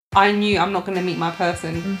I knew I'm not going to meet my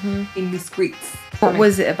person in the streets. What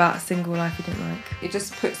was it about single life you didn't like? It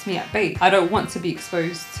just puts me at bay. I don't want to be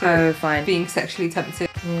exposed to being sexually tempted.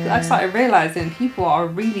 Yeah. I started realising people are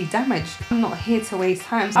really damaged. I'm not here to waste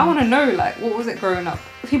time. So I want to know, like, what was it growing up?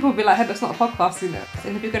 People will be like, hey, that's not a podcast, isn't it?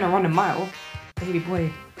 And if you're going to run a mile, baby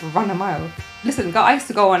boy, run a mile. Listen, I used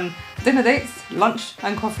to go on dinner dates, lunch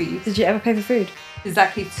and coffee. Did you ever pay for food?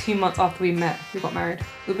 Exactly 2 months after we met, we got married.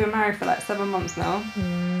 We've been married for like 7 months now.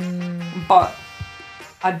 But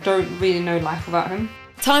I don't really know life without him.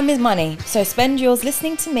 Time is money, so spend yours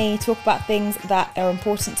listening to me talk about things that are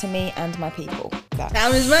important to me and my people.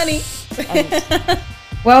 Time is money.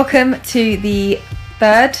 Welcome to the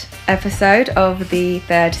third episode of the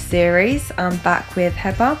third series. I'm back with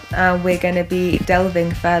Heba, and we're going to be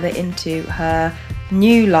delving further into her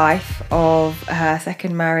new life of her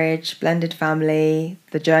second marriage, blended family,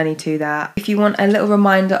 the journey to that. If you want a little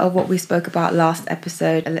reminder of what we spoke about last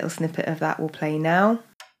episode, a little snippet of that will play now.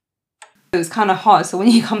 It was kind of hard. So when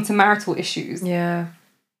you come to marital issues,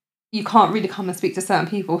 you can't really come and speak to certain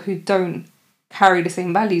people who don't carry the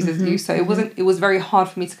same values as you. So it was very hard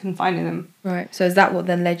for me to confide in them. Right. So is that what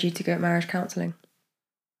then led you to go marriage counselling?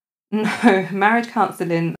 No, marriage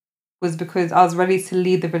counselling was because I was ready to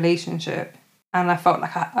leave the relationship. And I felt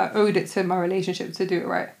like I owed it to my relationship to do it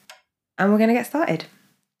right. And we're going to get started.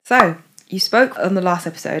 So, you spoke on the last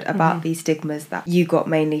episode about these stigmas that you got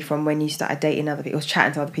mainly from when you started dating other people,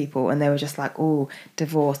 chatting to other people, and they were just like, oh,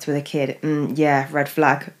 divorced with a kid. Yeah, red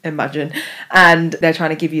flag, imagine. And they're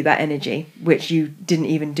trying to give you that energy, which you didn't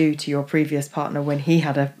even do to your previous partner when he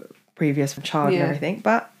had a previous child and everything.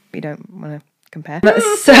 But we don't want to compare.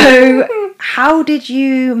 So how did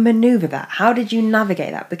you maneuver that? How did you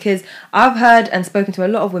navigate that? Because I've heard and spoken to a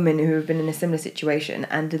lot of women who have been in a similar situation,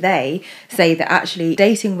 and they say that actually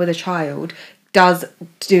dating with a child does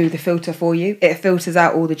do the filter for you. It filters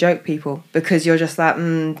out all the joke people, because you're just like,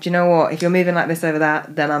 do you know what? If you're moving like this over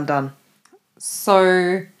that, then I'm done.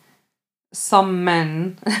 So some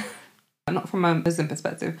men, not from a Muslim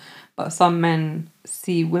perspective, but some men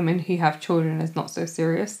see women who have children as not so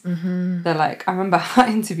serious. They're like, I remember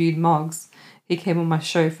I interviewed Moggs. He came on my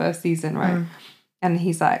show first season, right? And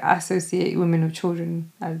he's like, I associate women with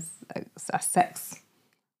children as sex.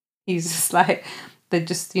 He's just like, they're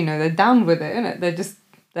just, they're down with it, innit?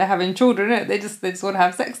 They're having children, innit? They just want to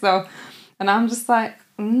have sex now. And I'm just like,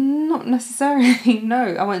 not necessarily,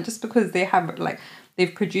 no. I went, just because they have,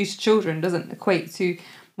 they've produced children doesn't equate to,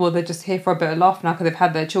 well, they're just here for a bit of laugh now because they've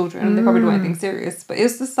had their children and they probably don't want anything serious. But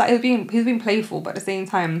it's just like, he's being playful, but at the same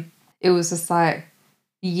time, it was just like,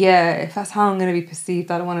 yeah, if that's how I'm going to be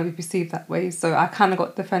perceived, I don't want to be perceived that way. So I kind of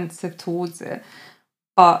got defensive towards it.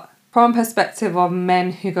 But from a perspective of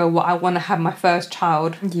men who go, well, I want to have my first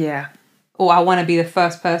child. Yeah. Or I want to be the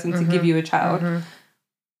first person to give you a child.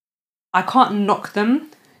 I can't knock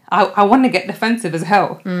them. I want to get defensive as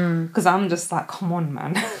hell. Because I'm just like, come on,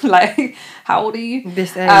 man. Like, how old are you?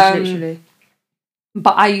 This age, literally.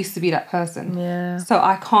 But I used to be that person. Yeah. So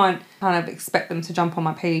I can't kind of expect them to jump on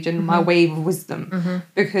my page and my wave of wisdom.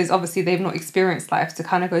 Because obviously they've not experienced life to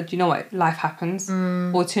kind of go, do you know what? Life happens.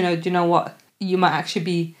 Or to know, do you know what? You might actually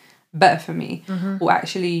be better for me. Or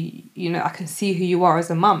actually, I can see who you are as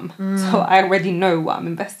a mum. So I already know what I'm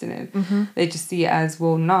investing in. They just see it as,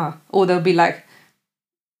 well, nah. Or they'll be like,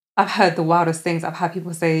 I've heard the wildest things. I've had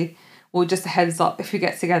people say, well, just a heads up, if we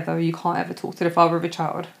get together, you can't ever talk to the father of a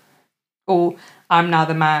child. Or I'm now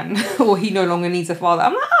the man, or he no longer needs a father.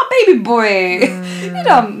 I'm like, oh, baby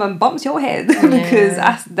boy, bumps your head because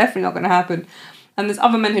that's definitely not going to happen. And there's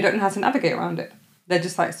other men who don't know how to navigate around it. They're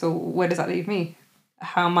just like, so where does that leave me?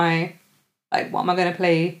 How am I, what am I going to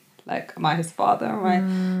play? Like, am I his father? Right?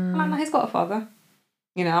 I'm like, no, he's got a father.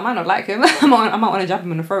 I might not like him. I might want to jab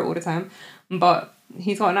him in the throat all the time. But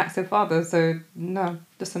he's got an active father, so no,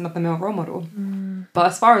 just another male role model. But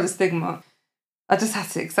as far as the stigma, I just had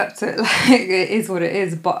to accept it. It is what it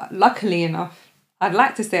is. But luckily enough, I'd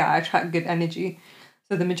like to say I attract good energy.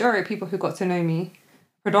 So the majority of people who got to know me,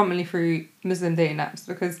 predominantly through Muslim dating apps,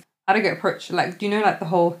 because I don't get approached. Do you know the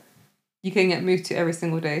whole, you can get moved to every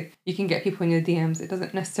single day. You can get people in your DMs. It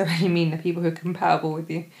doesn't necessarily mean the people who are compatible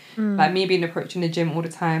with you. Like me being approached in the gym all the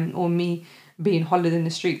time, or me being hollered in the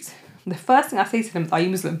streets. The first thing I say to them is, are you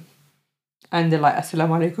Muslim? And they're like,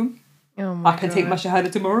 Assalamu alaikum. Oh I can take my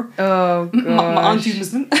shahada tomorrow. Oh, God. My auntie's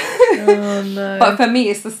Muslim. Oh, no. But for me,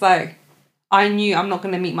 it's just like, I knew I'm not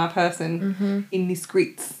going to meet my person in the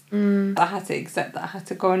streets. I had to accept that. I had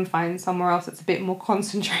to go and find somewhere else that's a bit more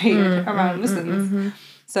concentrated around Muslims.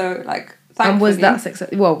 So, thankfully. And was that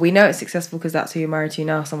successful? Well, we know it's successful because that's who you're married to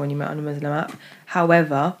now, someone you met on a Muslim app.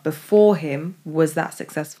 However, before him, was that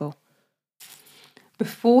successful?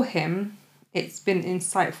 before him, it's been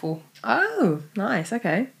insightful. Oh, nice.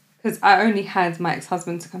 Okay. Because I only had my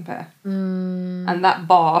ex-husband to compare. And that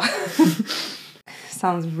bar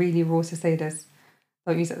sounds really raw to say this.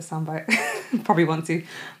 Don't use it as a soundbite. Probably want to.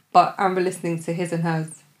 But I remember listening to his and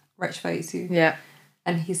hers, Wretch 32. Yeah.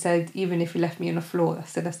 And he said, even if you left me on the floor, that's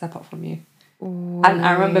still a step up from you. Ooh. And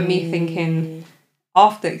I remember me thinking,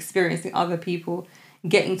 after experiencing other people,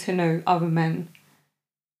 getting to know other men,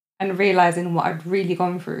 and realising what I'd really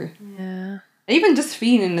gone through. Yeah. Even just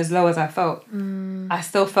feeling as low as I felt, I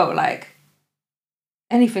still felt like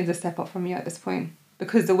anything's a step up from you at this point.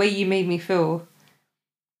 Because the way you made me feel,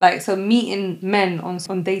 like, so meeting men on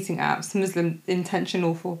dating apps, Muslim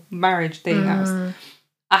intentional for marriage dating apps,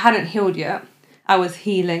 I hadn't healed yet. I was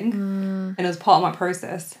healing and it was part of my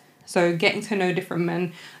process. So getting to know different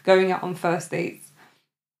men, going out on first dates,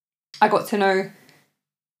 I got to know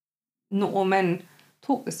not all men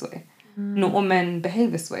talk this way. Not all men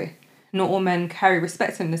behave this way. Not all men carry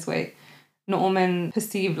respect in this way. Not all men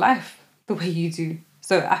perceive life the way you do.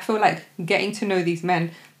 So I feel like getting to know these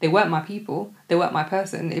men, they weren't my people. They weren't my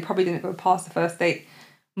person. They probably didn't go past the first date.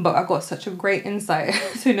 But I got such a great insight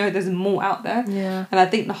to know there's more out there. Yeah. And I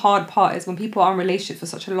think the hard part is when people are in relationships for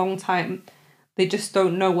such a long time, they just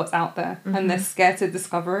don't know what's out there. And they're scared to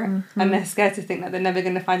discover it. And they're scared to think that they're never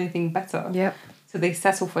going to find anything better. Yep. So they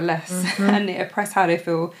settle for less. And they oppress how they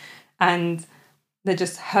feel. And they're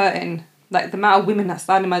just hurting. Like the amount of women that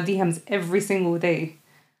slide in my DMs every single day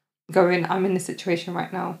going, I'm in this situation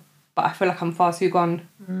right now, but I feel like I'm far too gone.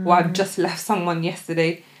 Or I've just left someone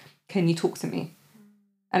yesterday. Can you talk to me?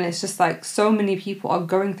 And it's just like so many people are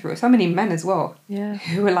going through it. So many men as well. Yeah.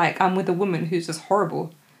 Who are like, I'm with a woman who's just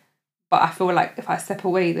horrible. But I feel like if I step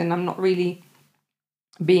away, then I'm not really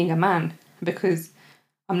being a man because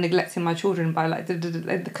I'm neglecting my children by like,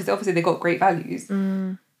 because obviously they got great values.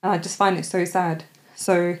 And I just find it so sad.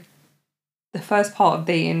 So the first part of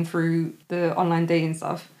dating through the online dating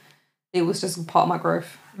stuff, it was just part of my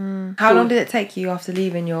growth. How long did it take you after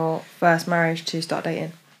leaving your first marriage to start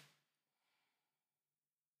dating?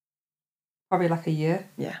 Probably like a year.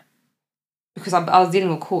 Yeah. Because I was dealing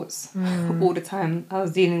with courts all the time. I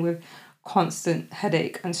was dealing with constant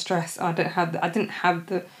headache and stress. I didn't have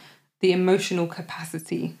the emotional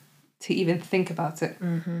capacity to even think about it.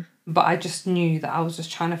 But I just knew that I was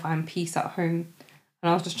just trying to find peace at home. And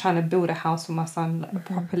I was just trying to build a house for my son like,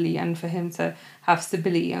 properly, and for him to have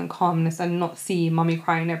stability and calmness and not see mummy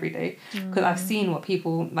crying every day. Because I've seen what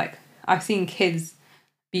people, like, I've seen kids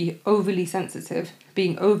be overly sensitive,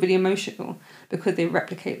 being overly emotional because they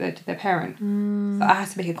replicate their parent. So I had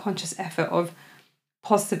to make a conscious effort of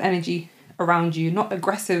positive energy around you, not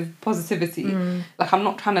aggressive positivity. Like, I'm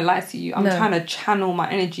not trying to lie to you. I'm trying to channel my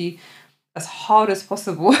energy as hard as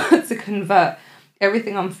possible to convert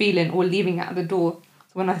everything I'm feeling or leaving at the door.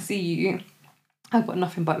 So when I see you, I've got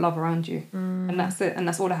nothing but love around you. And that's it. And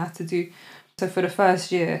that's all I had to do. So for the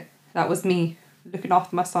first year, that was me looking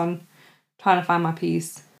after my son, trying to find my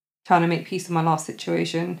peace, trying to make peace with my last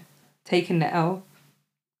situation, taking the L,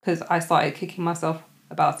 because I started kicking myself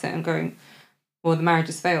about it and going, well, the marriage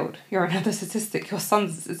has failed. You're another statistic. Your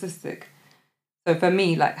son's a statistic. So for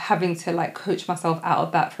me, like, having to, like, coach myself out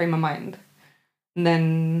of that frame of mind. And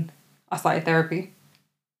then I started therapy.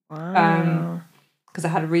 Wow. Because I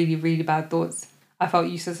had really, really bad thoughts. I felt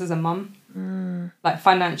useless as a mum. Like,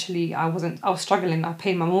 financially, I was struggling. I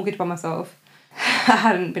paid my mortgage by myself. I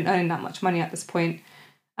hadn't been earning that much money at this point,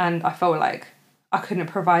 and I felt like I couldn't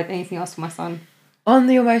provide anything else for my son. On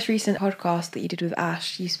your most recent podcast that you did with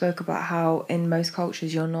Ash, you spoke about how in most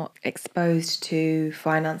cultures you're not exposed to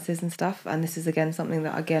finances and stuff, and this is again something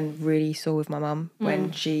that I really saw with my mum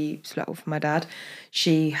when she split up with my dad.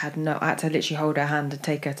 I had to literally hold her hand and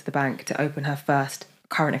take her to the bank to open her first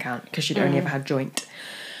current account because she'd only ever had joint.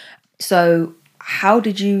 So how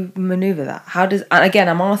did you maneuver that? And again,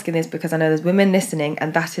 I'm asking this because I know there's women listening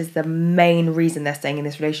and that is the main reason they're staying in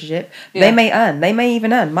this relationship. Yeah. They may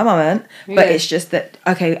even earn. My mum earned, but it's just that,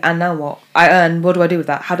 okay, and now what? I earn, what do I do with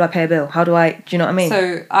that? How do I pay a bill? Do you know what I mean?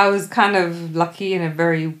 So I was kind of lucky in a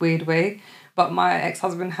very weird way, but my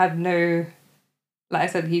ex-husband had no, like I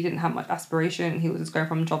said, he didn't have much aspiration. He was just going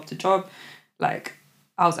from job to job. Like,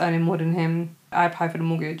 I was earning more than him. I applied for the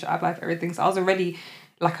mortgage. I applied for everything. So I was already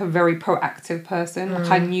like a very proactive person.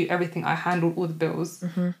 Like, I knew everything. I handled all the bills.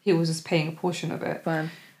 He was just paying a portion of it.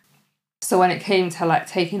 Fine. So when it came to like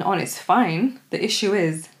taking on, it's fine. The issue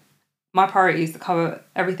is my priority is to cover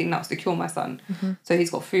everything that will secure my son. So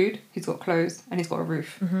he's got food, he's got clothes, and he's got a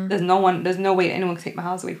roof. There's no way anyone can take my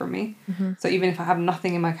house away from me. So even if I have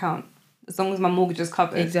nothing in my account, as long as my mortgage is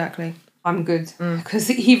covered. Exactly. I'm good.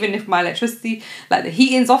 Because even if my electricity, like the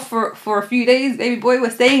heating's off for a few days, baby boy,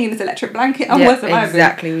 we're staying in this electric blanket and we're surviving.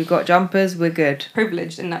 Exactly. We've got jumpers, we're good.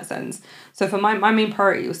 Privileged in that sense. So for my main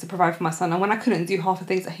priority was to provide for my son. And when I couldn't do half the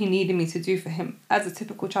things that he needed me to do for him as a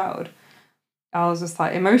typical child, I was just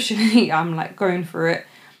like, emotionally, I'm like going through it.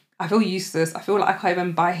 I feel useless. I feel like I can't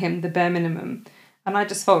even buy him the bare minimum. And I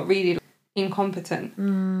just felt really incompetent.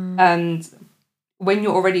 And when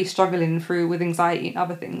you're already struggling through with anxiety and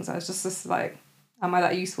other things, I was just like, am I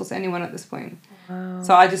that useful to anyone at this point? Wow.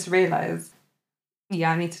 So I just realised,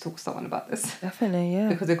 I need to talk to someone about this. Definitely, yeah.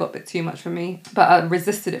 Because it got a bit too much for me. But I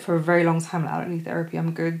resisted it for a very long time. Like, I don't need therapy,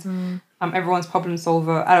 I'm good. I'm everyone's problem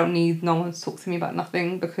solver. I don't need no one to talk to me about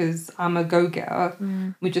nothing because I'm a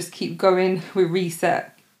go-getter. We just keep going, we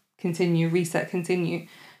reset, continue.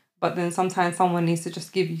 But then sometimes someone needs to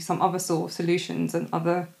just give you some other sort of solutions and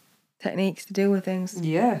other techniques to deal with things.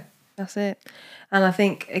 Yeah. That's it. And I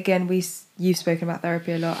think, again, you've spoken about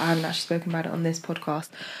therapy a lot. I haven't actually spoken about it on this podcast.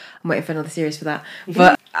 I'm waiting for another series for that.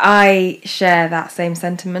 But I share that same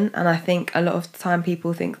sentiment. And I think a lot of the time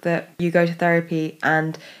people think that you go to therapy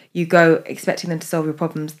and you go expecting them to solve your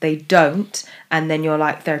problems. They don't. And then you're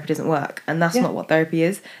like, therapy doesn't work. And that's not what therapy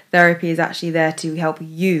is. Therapy is actually there to help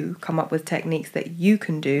you come up with techniques that you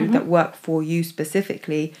can do that work for you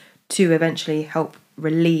specifically to eventually help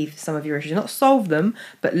relieve some of your issues, not solve them,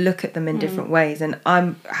 but look at them in different ways. And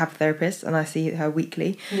I have a therapist and I see her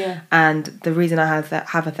weekly. And the reason I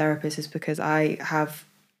have a therapist is because I have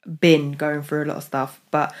been going through a lot of stuff,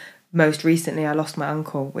 but most recently I lost my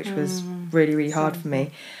uncle, which was really, really hard for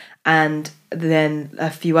me. And then a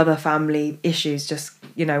few other family issues, just,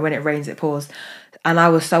 when it rains, it pours. And I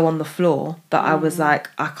was so on the floor that I was like,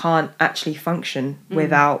 I can't actually function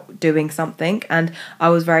without doing something. And I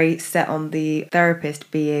was very set on the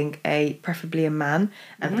therapist being preferably a man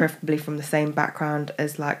and preferably from the same background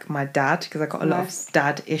as like my dad, because I got a lot of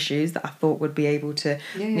dad issues that I thought would be able to,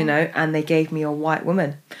 and they gave me a white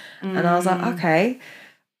woman. And I was like, okay.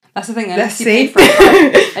 That's the thing, unless you pay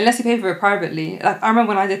for it privately. Like, I remember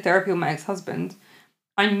when I did therapy with my ex-husband,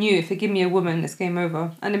 I knew if they give me a woman, it's game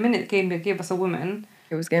over. And the minute they gave us a woman,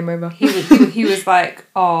 it was game over. He was like,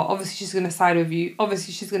 oh, obviously she's going to side with you.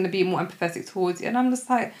 Obviously she's going to be more empathetic towards you. And I'm just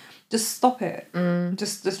like, just stop it.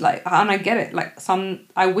 Just like, and I get it. Like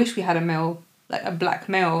I wish we had a male, like a black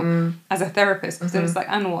male as a therapist. Because then it's like,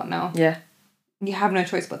 and what now? Yeah. You have no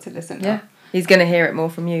choice but to listen. Yeah. He's going to hear it more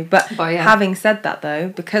from you. But having said that though,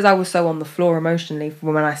 because I was so on the floor emotionally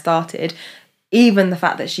from when I started, even the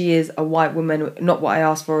fact that she is a white woman, not what I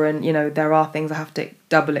asked for, and, there are things I have to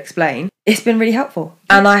double explain, it's been really helpful.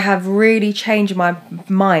 And I have really changed my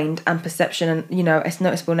mind and perception, and, it's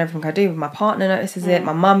noticeable in everything I do. My partner notices it.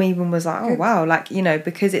 My mum even was like, oh, wow, like,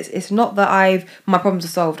 because it's not that my problems are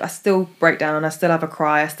solved. I still break down, I still have a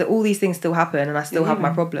cry, all these things still happen, and I still have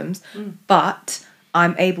my problems. But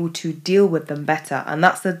I'm able to deal with them better. And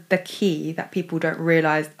that's the key that people don't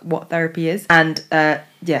realise what therapy is. And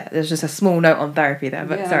there's just a small note on therapy there.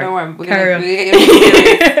 But sorry, carry on.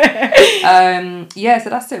 So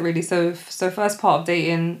that's it really. So first part of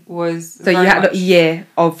dating was... So you had a year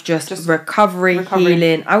of just recovery,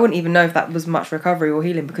 healing. I wouldn't even know if that was much recovery or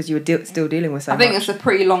healing because you were still dealing with so much. I think it's a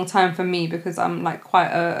pretty long time for me because I'm like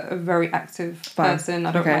quite a very active person.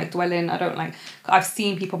 I don't like dwelling. I've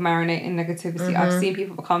seen people marinate in negativity. I've seen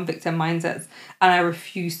people become victim mindsets and I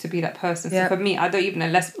refuse to be that person. So for me, I don't even,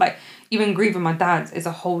 unless like even grieving my dad is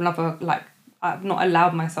a whole nother, like I've not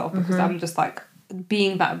allowed myself because I'm just like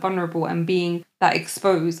being that vulnerable and being that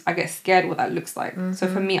exposed. I get scared what that looks like. So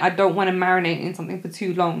for me, I don't want to marinate in something for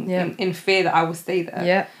too long in fear that I will stay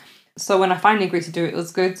there. So when I finally agreed to do it, it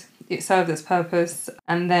was good. It served its purpose.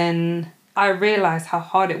 And then I realised how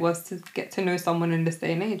hard it was to get to know someone in this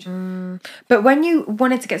day and age. But when you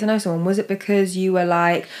wanted to get to know someone, was it because you were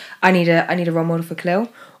like, I need a role model for Khalil?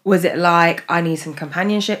 Was it like, I need some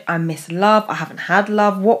companionship, I miss love, I haven't had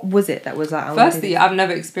love? What was it that was like... Firstly, I've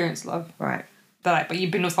never experienced love. Right. They're like, but you've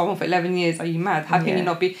been with someone for 11 years, are you mad? How can you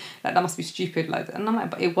not be... Like, that must be stupid. Like, and I'm like,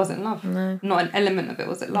 but it wasn't love. No. Not an element of it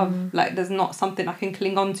was it love. Like, there's not something I can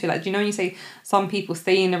cling on to. Like, do you know when you say some people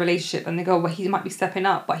stay in a relationship and they go, well, he might be stepping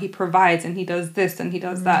up, but he provides and he does this and he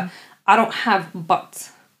does that. I don't have but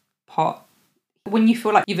part. When you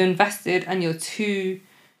feel like you've invested and you're too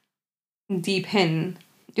deep in,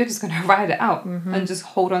 you're just going to ride it out and just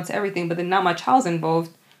hold on to everything. But then now my child's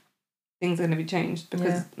involved, things are going to be changed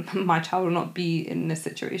because my child will not be in this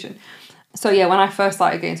situation. So yeah, when I first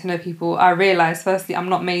started getting to know people, I realised firstly I'm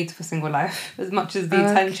not made for single life. As much as the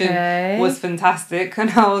attention was fantastic, and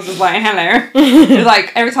I was just like, hello. It was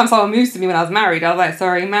like every time someone moves to me when I was married, I was like,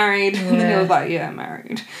 sorry, married. And then it was like, yeah,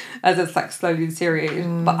 married. As it's like slowly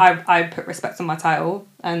deteriorated. But I put respect on my title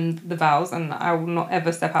and the vows, and I will not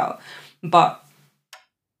ever step out. But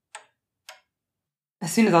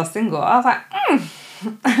as soon as I was single, I was like,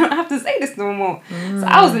 I don't have to say this no more. So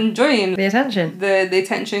I was enjoying the attention. The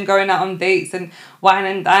attention, going out on dates and wine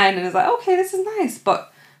and dine, and it's like, okay, this is nice,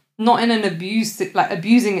 but not in an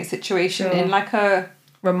abusing it situation, in like a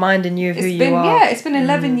reminding you of who you are. Yeah, it's been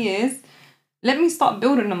 11 years. Let me start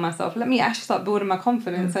building on myself. Let me actually start building my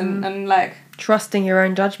confidence and like trusting your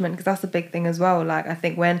own judgment, because that's a big thing as well. Like I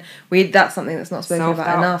think when that's something that's not spoken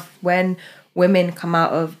about enough. When women come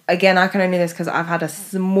out of, again, I can only do this because I've had a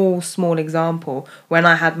small example. When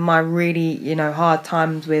I had my really, hard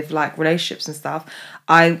times with like relationships and stuff,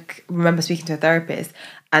 I remember speaking to a therapist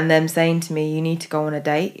and them saying to me, you need to go on a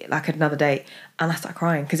date, like another date. And I started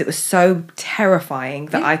crying because it was so terrifying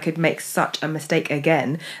that I could make such a mistake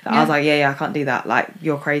again that I was like, I can't do that. Like,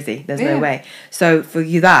 you're crazy. There's no way. So for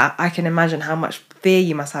you I can imagine how much fear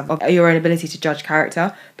you must have of your own ability to judge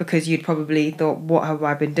character, because you'd probably thought, what have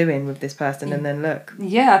I been doing with this person? And then look.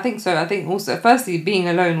 Yeah, I think so. I think also, firstly, being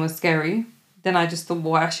alone was scary. Then I just thought,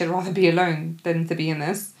 well, I should rather be alone than to be in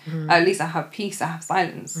this. At least I have peace, I have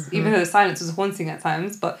silence. Even though the silence was haunting at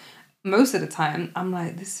times, but most of the time I'm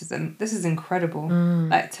like, this is incredible.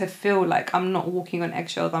 Like, to feel like I'm not walking on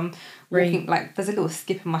eggshells, I'm walking like there's a little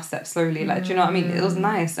skip in my step slowly, like, do you know what I mean? It was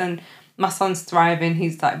nice. And my son's thriving,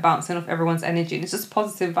 he's like bouncing off everyone's energy, and it's just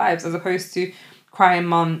positive vibes, as opposed to crying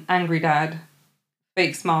mum, angry dad,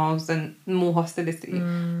 fake smiles, and more hostility.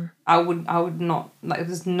 I would not, like,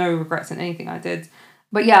 there's no regrets in anything I did.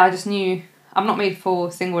 But yeah, I just knew I'm not made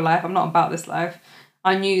for single life. I'm not about this life.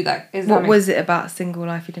 I knew that. What was it about single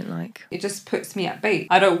life you didn't like? It just puts me at bait.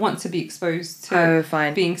 I don't want to be exposed to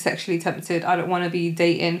being sexually tempted. I don't want to be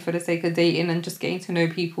dating for the sake of dating and just getting to know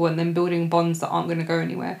people and then building bonds that aren't going to go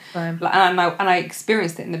anywhere. Like, and I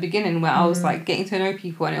experienced it in the beginning where I was like getting to know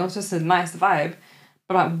people and it was just a nice vibe.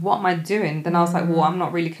 But like, what am I doing? Then I was like, well, I'm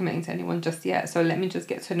not really committing to anyone just yet. So let me just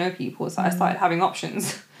get to know people. So I started having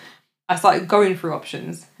options. I started going through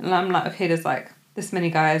options. And I'm like, okay, there's like this many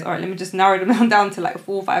guys. All right, let me just narrow them down to like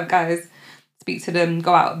 4 or 5 guys. Speak to them,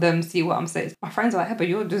 go out with them, see what I'm saying. My friends are like, hey, but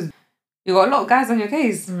you got a lot of guys on your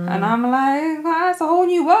case. And I'm like, well, that's a whole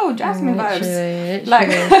new world. Jasmine vibes. Like,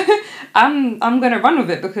 I'm going to run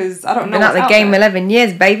with it because I don't know what's been out out the game there. 11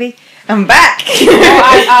 years, baby. I'm back.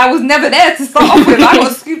 I was never there to start off with. I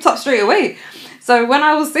got scooped up straight away. So when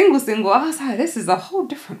I was single, I was like, this is a whole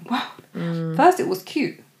different world. First it was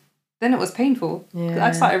cute. Then it was painful. Yeah.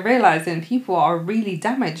 I started realising people are really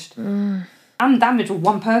damaged. I'm damaged with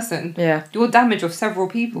one person. Yeah. You're damaged with several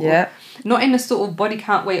people. Yeah. Not in a sort of body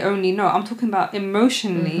count way only. No, I'm talking about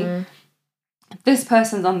emotionally. This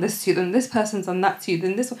person's on this to you, then this person's on that to you,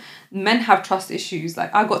 then this. Men have trust issues.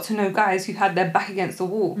 Like, I got to know guys who had their back against the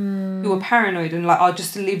wall, who were paranoid and like, oh,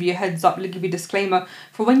 just to leave you a heads up, give you a disclaimer.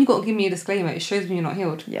 For when you got to give me a disclaimer, it shows me you're not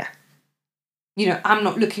healed. Yeah. I'm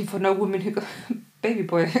not looking for no woman who go, baby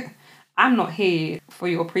boy, I'm not here for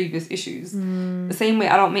your previous issues. The same way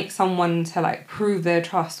I don't make someone to like prove their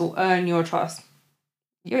trust or earn your trust.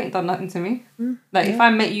 You ain't done nothing to me. If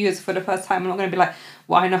I met you for the first time, I'm not going to be like,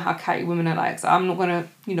 well, I know how catty women are like, so I'm not going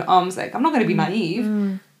to, arms like, I'm not going to be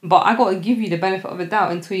naive, but I got to give you the benefit of the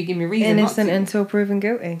doubt until you give me reason. Innocent not to. until proven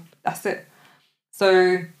guilty. That's it.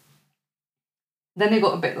 So then they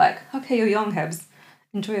got a bit like, okay, you're young, Hebs.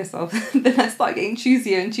 Enjoy yourself. Then I start getting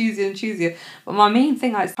choosier. But my main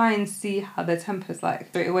thing, I try and see how their temper's like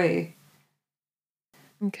straight away.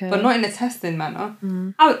 Okay. But not in a testing manner.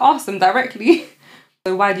 I would ask them directly,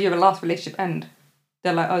 so why did your last relationship end?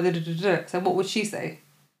 They're like, oh, da-da-da-da. So what would she say?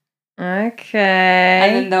 Okay.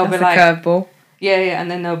 And then they'll That's be like, a curveball. Yeah,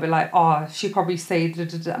 and then they'll be like, oh, she probably say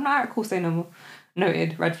da-da-da. I'm like, alright, cool, say no more.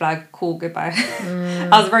 Noted, red flag, cool, goodbye.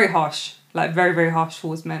 I was very harsh, like very, very harsh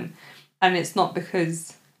towards men. And it's not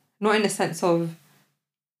because, not in the sense of,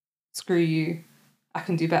 screw you, I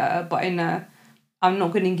can do better, but in a, I'm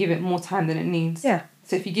not going to give it more time than it needs. Yeah.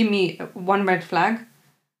 So if you give me one red flag,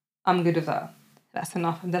 I'm good with that. That's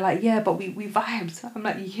enough. And they're like, yeah, but we vibed. I'm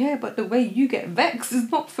like, yeah, but the way you get vexed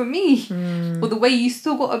is not for me. Or the way you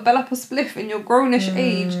still got to bell up a spliff in your grownish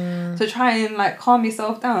age to try and like calm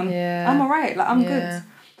yourself down. Yeah. I'm alright. Like, I'm good.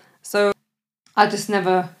 So I just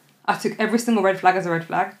never, I took every single red flag as a red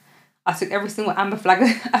flag. I took every single amber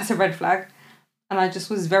flag as a red flag. And I just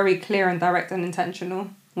was very clear and direct and intentional,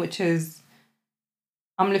 which is,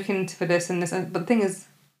 I'm looking for this and this. But the thing is,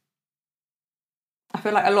 I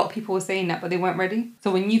feel like a lot of people were saying that, but they weren't ready.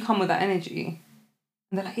 So when you come with that energy,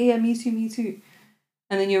 and they're like, yeah, me too.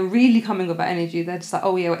 And then you're really coming with that energy, they're just like,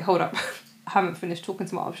 oh yeah, wait, hold up. I haven't finished talking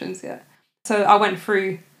to my options yet. So I went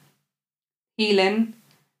through healing,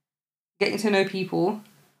 getting to know people,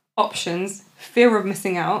 options, fear of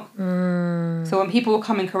missing out. So when people were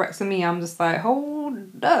coming correct to me, I'm just like,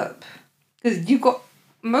 hold up. Because you got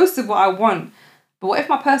most of what I want. But what if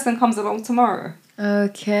my person comes along tomorrow?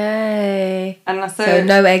 Okay. And I said, so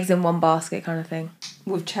no eggs in one basket kind of thing.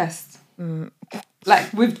 With chest.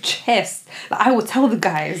 Like with chest. Like I will tell the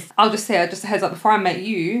guys. I'll just say, just a heads up before I met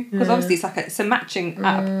you. Because obviously it's a matching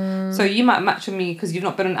app. So you might match with me because you've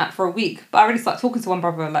not been on an app for a week. But I already started talking to one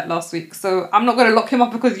brother like last week. So I'm not going to lock him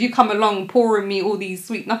up because you come along pouring me all these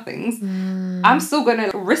sweet nothings. I'm still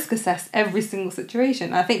going to risk assess every single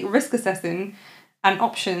situation. I think risk assessing and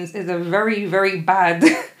options is a very, very bad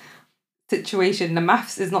situation. The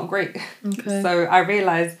maths is not great. Okay. So I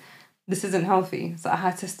realised this isn't healthy. So I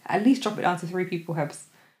had to at least drop it down to 3 people, Hebs.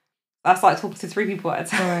 I started talking to 3 people at a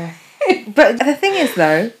time. Right. But the thing is,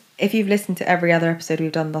 though, if you've listened to every other episode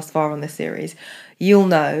we've done thus far on this series, you'll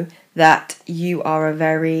know that you are a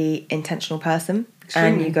very intentional person.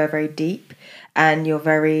 Extremely. And you go very deep and you're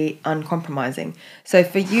very uncompromising. So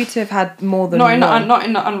for you to have had more than not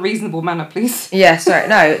in an unreasonable manner, please. Yeah, sorry.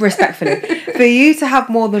 No, respectfully. For you to have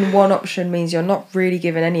more than one option means you're not really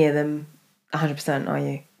giving any of them 100%, are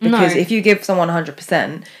you? Because if you give someone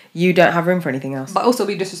 100%, you don't have room for anything else. But also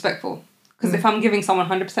be disrespectful. Because if I'm giving someone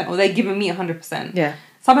 100% or they're giving me 100%, yeah,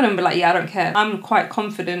 some of them be like, yeah, I don't care. I'm quite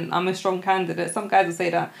confident. I'm a strong candidate. Some guys will say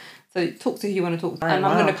that. So talk to who you want to talk to. And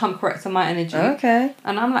I'm going to come correct to my energy. Okay.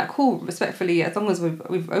 And I'm like, cool, respectfully, as long as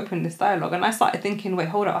we've opened this dialogue. And I started thinking, wait,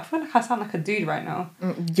 hold up. I feel like I sound like a dude right now.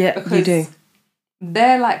 Yeah, because you do.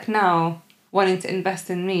 They're like now wanting to invest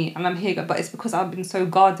in me. And I'm here. But it's because I've been so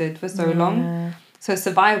guarded for so long. So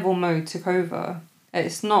survival mode took over.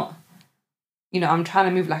 It's not, I'm trying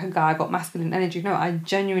to move like a guy. I got masculine energy. No, I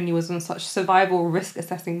genuinely was on such survival risk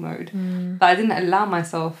assessing mode that I didn't allow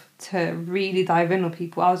myself to really dive in with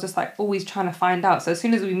people. I was just like always trying to find out. So as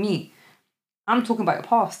soon as we meet, I'm talking about your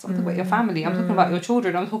past. I'm talking about your family. I'm talking about your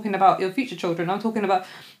children. I'm talking about your future children. I'm talking about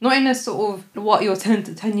not in a sort of what your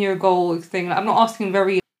 10-year goal thing. Like, I'm not asking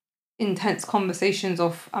very intense conversations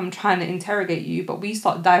of I'm trying to interrogate you, but we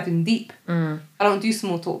start diving deep. I don't do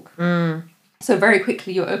small talk. So very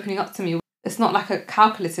quickly you're opening up to me. It's not like a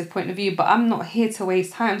calculative point of view, but I'm not here to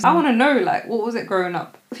waste time. So I want to know, like, what was it growing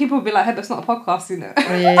up? People will be like, hey, but it's not a podcast,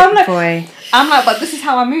 I'm like, but this is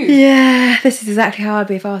how I move. Yeah, this is exactly how I'd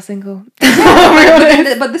be if I was single.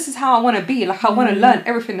 But this is how I want to be. Like, I want to learn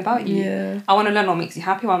everything about you. Yeah. I want to learn what makes you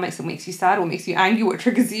happy, what makes you sad, what makes you angry, what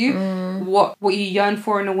triggers you, what you yearn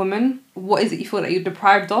for in a woman, what is it you feel that you're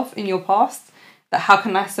deprived of in your past, that how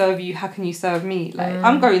can I serve you, how can you serve me? Like,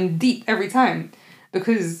 I'm going deep every time.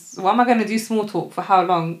 Because why am I going to do small talk for how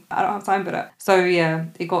long? I don't have time for that. So yeah,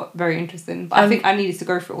 it got very interesting. But I think I needed to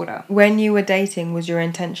go through all that. When you were dating, was your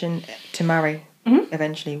intention to marry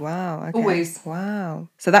eventually? Wow. Okay. Always. Wow.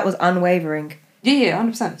 So that was unwavering. Yeah,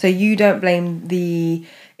 100%. So you don't blame the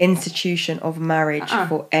institution of marriage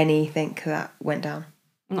for anything that went down?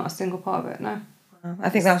 Not a single part of it, no. Wow. I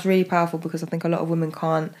think that's really powerful because I think a lot of women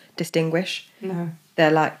can't distinguish. No.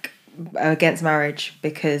 They're like against marriage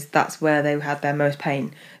because that's where they had their most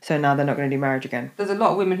pain. So now they're not going to do marriage again. There's a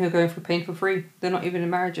lot of women who are going through pain for free. They're not even in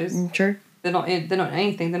marriages. True. They're not in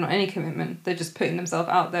anything. They're not in any commitment. They're just putting themselves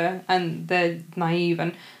out there and they're naive.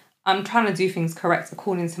 And I'm trying to do things correct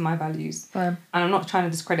according to my values. Fine. And I'm not trying to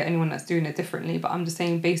discredit anyone that's doing it differently, but I'm just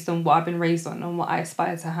saying based on what I've been raised on and what I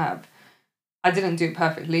aspire to have, I didn't do it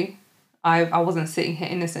perfectly. I wasn't sitting here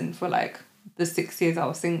innocent for like the 6 years I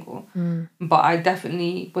was single. But I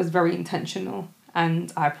definitely was very intentional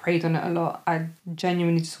and I prayed on it a lot. I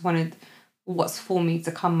genuinely just wanted what's for me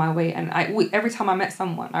to come my way. And every time I met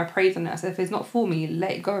someone, I prayed on it. I said, if it's not for me,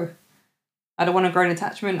 let it go. I don't want to grow an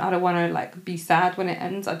attachment. I don't want to like be sad when it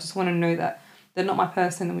ends. I just want to know that they're not my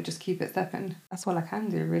person and we just keep it stepping. That's all I can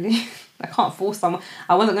do, really. I can't force someone.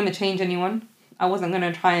 I wasn't going to change anyone. I wasn't going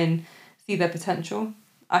to try and see their potential.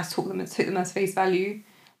 I took them as face value.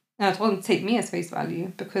 And I told them to take me as face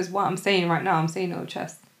value because what I'm saying right now, I'm saying it with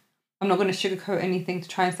chest. I'm not going to sugarcoat anything to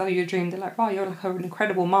try and sell you a dream. They're like, wow, you're like an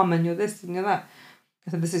incredible mum and you're this and you're that.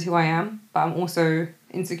 I said, this is who I am, but I'm also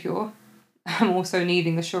insecure. I'm also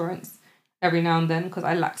needing assurance every now and then because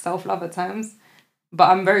I lack self-love at times. But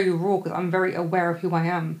I'm very raw because I'm very aware of who I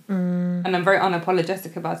am. And I'm very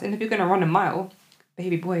unapologetic about it. And if you're going to run a mile,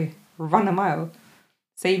 baby boy, run a mile.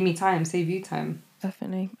 Save me time, save you time.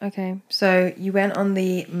 Definitely. Okay. So you went on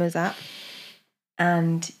the Muz app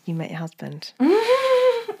and you met your husband.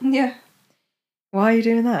 Yeah. Why are you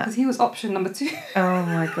doing that? Because he was option number 2. Oh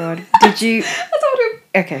my God. Did you... I told him.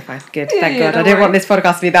 Okay, fine. Good. Yeah, Thank yeah, God. I didn't want this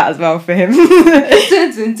podcast to be that as well for him.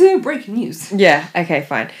 Breaking news. Yeah, okay,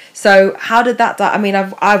 fine. So how did that... I mean,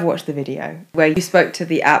 I've watched the video where you spoke to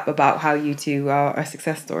the app about how you two are a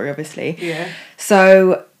success story, obviously. Yeah.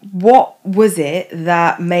 So what was it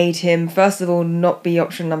that made him, first of all, not be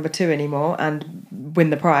option number 2 anymore and win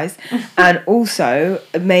the prize, and also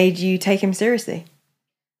made you take him seriously?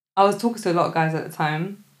 I was talking to a lot of guys at the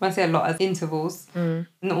time. When I say a lot, as intervals, not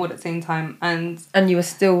all at the same time. And you were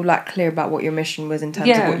still like clear about what your mission was in terms of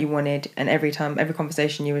Yeah. what you wanted, and every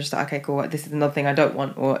conversation you were just like, okay, cool, this is another thing I don't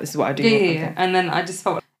want, or this is what I do yeah, want. yeah, yeah. And then I just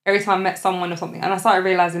felt every time I met someone or something, and I started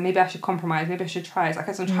realising maybe I should compromise, maybe I should try. So I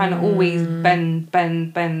kept on trying to always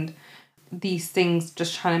bend these things,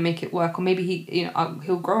 just trying to make it work. Or maybe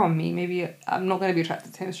he'll grow on me. Maybe I'm not going to be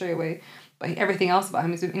attracted to him straight away. But everything else about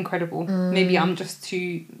him is incredible. Maybe I'm just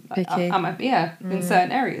too Picky. In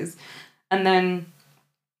certain areas. And then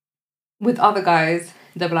with other guys,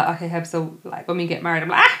 they'll be like, okay, Heb, so like when we get married, I'm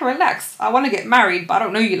like, relax. I want to get married, but I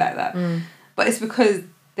don't know you like that. But it's because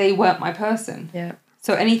they weren't my person. Yeah.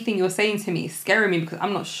 So anything you're saying to me is scaring me because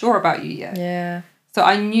I'm not sure about you yet. Yeah. So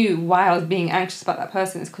I knew why I was being anxious about that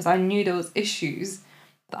person is because I knew there was issues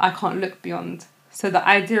that I can't look beyond. So the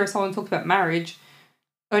idea of someone talking about marriage,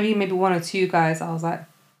 only maybe 1 or 2 guys, I was like,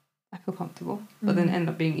 I feel comfortable. But then end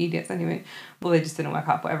up being idiots anyway. Well, they just didn't work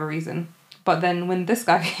out for whatever reason. But then when this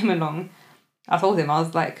guy came along, I told him, I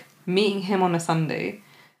was like, meeting him on a Sunday.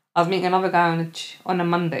 I was meeting another guy on a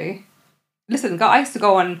Monday. Listen, I used to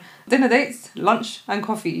go on dinner dates, lunch and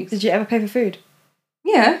coffee. Did you ever pay for food?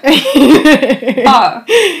 Yeah.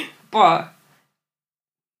 but,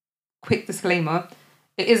 quick disclaimer,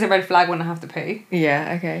 it is a red flag when I have to pay.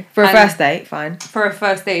 Yeah, okay. For a first date, fine. For a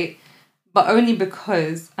first date, but only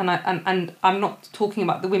because, and I'm not talking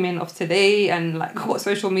about the women of today and like what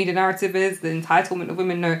social media narrative is, the entitlement of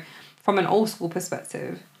women. No, from an old school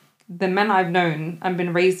perspective, the men I've known and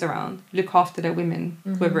been raised around look after their women,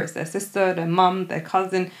 whether it's their sister, their mum, their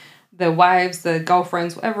cousin, their wives, their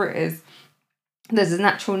girlfriends, whatever it is. There's a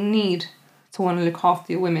natural need to want to look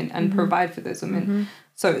after your women and provide for those women.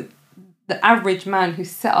 So the average man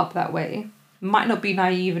who's set up that way might not be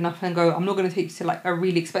naive enough and go, I'm not going to take you to like a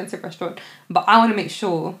really expensive restaurant, but I want to make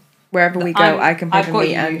sure wherever we go, I can pay for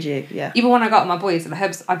me and you. Yeah. Even when I got my boys, like,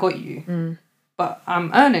 Hebs, I got you. But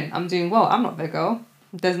I'm earning, I'm doing well. I'm not their girl.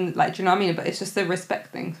 Doesn't like, do you know what I mean? But it's just a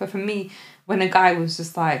respect thing. So for me, when a guy was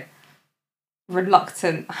just like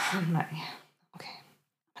reluctant, I'm like, yeah, okay.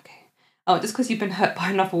 Oh, just because you've been hurt by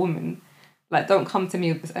another woman, like, don't come to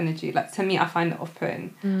me with this energy. Like, to me, I find it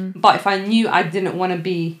off-putting. But if I knew I didn't want to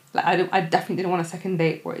be, like, I definitely didn't want a second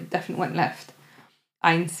date or it definitely went left,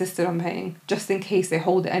 I insisted on paying, just in case they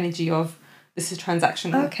hold the energy of, this is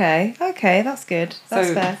transactional. Okay, that's good.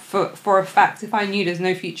 That's fair. For a fact, if I knew there's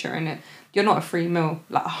no future in it, you're not a free meal.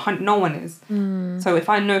 Like, no one is. So if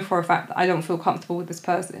I know for a fact that I don't feel comfortable with this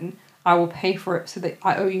person, I will pay for it so that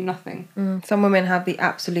I owe you nothing. Some women have the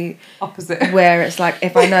absolute opposite, where it's like,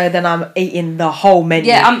 if I know, then I'm eating the whole menu.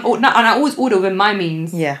 Yeah, and I always order within my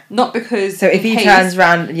means. Yeah, not because. So if he turns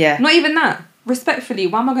around, yeah, not even that. Respectfully,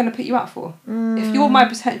 why am I going to put you out for? If you're my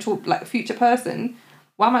potential like future person,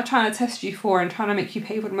 why am I trying to test you for and trying to make you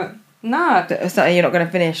pay for them? Nah. It's something you're not going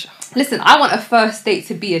to finish. Listen, I want a first date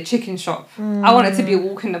to be a chicken shop. I want it to be a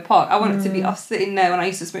walk in the park. I want it to be us sitting there when I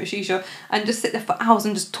used to smoke shisha and just sit there for hours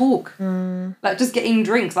and just talk. Like, just getting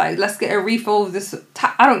drinks. Like, let's get a refill of this.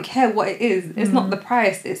 I don't care what it is. It's not the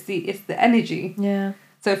price. It's the energy. Yeah.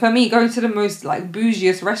 So for me, going to the most like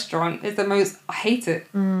bougiest restaurant is the most. I hate it.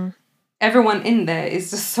 Everyone in there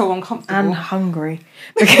is just so uncomfortable and hungry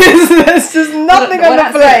because there's just nothing on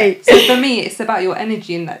the plate. So for me, it's about your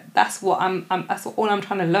energy, and that's what that's all I'm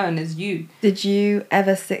trying to learn is you. Did you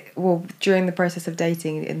ever during the process of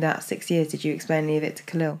dating in that 6 years, did you explain any of it to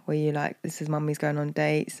Khalil? Were you like, this is mummy's going on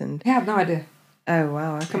dates and? I have no idea. Oh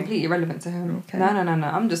wow, okay. Completely irrelevant to him. Okay. No.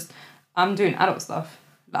 I'm doing adult stuff.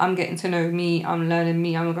 Like, I'm getting to know me. I'm learning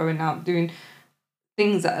me. I'm going out doing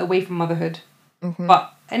things that are away from motherhood.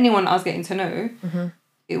 But anyone I was getting to know,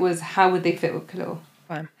 it was how would they fit with Khalil?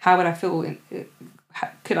 Fine. How would I feel?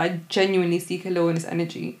 Could I genuinely see Khalil in his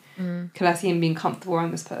energy? Could I see him being comfortable around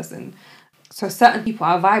this person? So certain people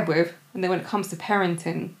I vibe with, and then when it comes to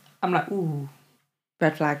parenting, I'm like, ooh.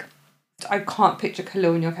 Red flag. I can't picture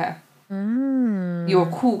Khalil in your care. You're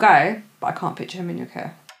a cool guy, but I can't picture him in your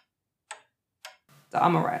care. So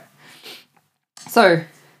I'm alright. So,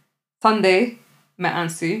 Sunday, met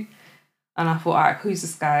Ansu. And I thought, alright, who's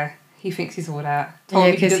this guy? he thinks he's all that. Told me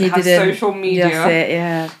he because didn't have social media. That's it,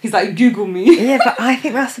 yeah. He's like, Google me. Yeah, but I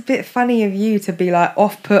think that's a bit funny of you to be like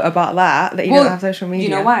off-put about that you don't have social media.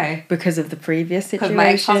 You know why? Because of the previous situation. Because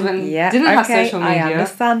my ex-husband didn't have social media. I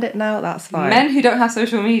understand it now, that's fine. Men who don't have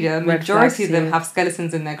social media, majority of them too. have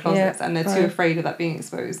skeletons in their closets and they're too afraid of that being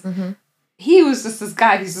exposed. Mm-hmm. He was just this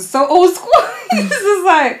guy, he's just so old school. He's just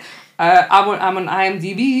like, I'm on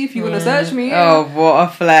IMDb if you want to search me. Oh, what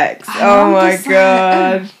a flex. Oh my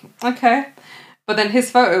God. Like, okay. But then his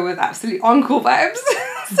photo was absolutely uncool vibes.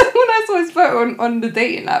 So when I saw his photo on the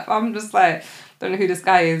dating app, I'm just like, don't know who this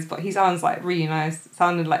guy is, but he sounds like really nice.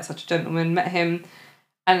 Sounded like such a gentleman. Met him,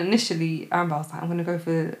 and initially I remember I was like, we're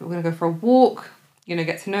gonna go for a walk,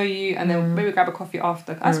 get to know you, and then maybe grab a coffee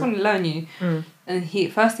after. I just want to learn you.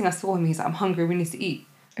 And first thing I saw him, he's like, I'm hungry, we need to eat.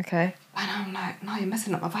 Okay. And I'm like, no, you're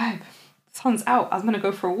messing up my vibe. The sun's out. I was gonna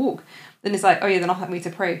go for a walk. Then he's like, oh yeah, then I'll help me to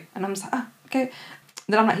pray. And I'm just like, okay.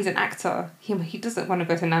 Then I'm like, he's an actor. He doesn't want to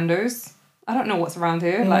go to Nando's. I don't know what's around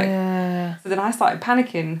here. So then I started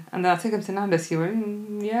panicking, and then I took him to Nando's. He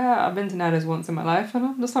went, yeah, I've been to Nando's once in my life, and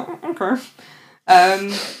I'm just like, okay.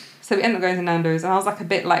 So we ended up going to Nando's, and I was like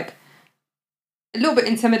a little bit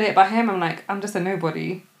intimidated by him. I'm like, I'm just a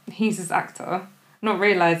nobody. He's this actor, not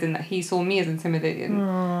realizing that he saw me as intimidating.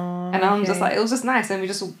 And I'm just like, it was just nice, and we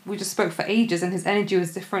just spoke for ages, and his energy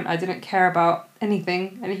was different. I didn't care about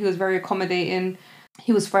anything, and he was very accommodating.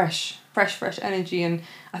 He was fresh energy, and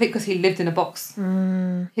I think because he lived in a box,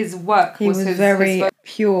 his work was very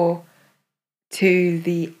pure to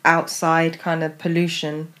the outside kind of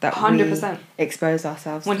pollution that 100%. We expose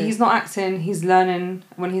ourselves when to. He's not acting, he's learning.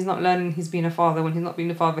 When he's not learning, he's being a father. When he's not being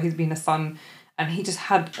a father, he's being a son. And he just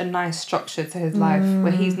had a nice structure to his life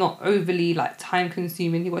where he's not overly time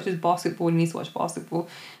consuming. He watches basketball and he needs to watch basketball,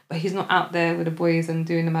 but he's not out there with the boys and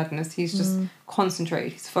doing the madness. He's just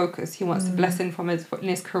concentrated. He's focused. He wants a blessing from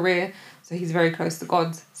his career, so he's very close to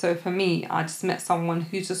God. So for me, I just met someone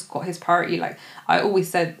who's just got his priority. Like I always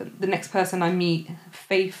said, the next person I meet,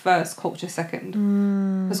 faith first, culture second.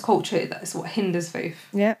 Because culture is what hinders faith.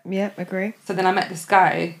 Yeah, agree. So then I met this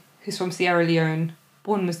guy who's from Sierra Leone,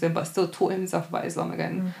 born Muslim, but still taught himself about Islam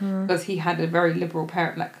again, because he had a very liberal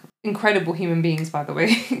parent, incredible human beings, by the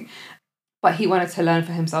way. But he wanted to learn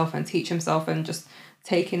for himself and teach himself and just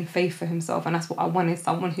take in faith for himself, and that's what I wanted,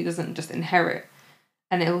 someone who doesn't just inherit.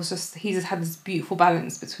 And it was just, he just had this beautiful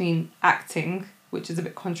balance between acting, which is a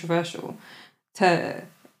bit controversial, to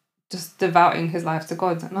just devoting his life to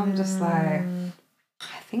God. And I'm just like,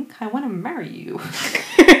 I think I want to marry you.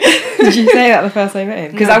 Did you say that the first time you met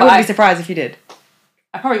him? Because I wouldn't be surprised if you did.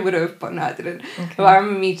 I probably would have, but no, I didn't. Okay. But I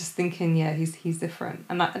remember me just thinking, yeah, he's different.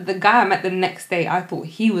 And the guy I met the next day, I thought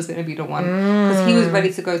he was going to be the one. Because he was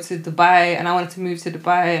ready to go to Dubai, and I wanted to move to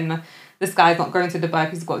Dubai. And this guy's not going to Dubai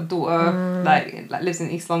because he's got a daughter, like lives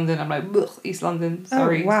in East London. I'm like, ugh, East London,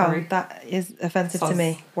 sorry. Oh, wow, sorry. that is offensive to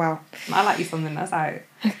me. Wow. I like East London, that's how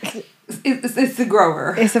it's a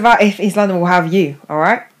grower. It's about if East London will have you, all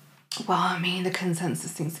right? Well, I mean, the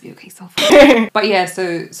consensus seems to be okay so far. But yeah,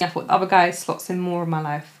 so I thought the other guy slots in more of my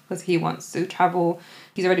life because he wants to travel.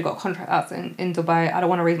 He's already got a contract out in Dubai. I don't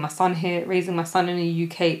want to raise my son here. Raising my son in the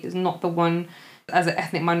UK is not the one. As an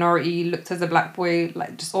ethnic minority, looked as a black boy,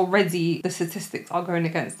 just already the statistics are going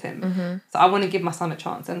against him. So I want to give my son a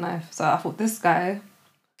chance in life. So I thought this guy,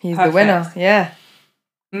 he's perfect. The winner, yeah.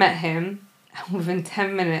 Met him. And within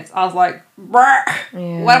 10 minutes, I was like, what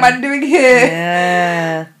am I doing here?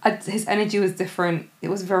 Yeah. His energy was different. It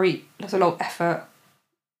was a lot of effort.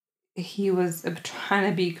 He was trying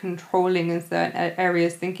to be controlling in certain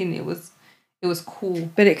areas, thinking it was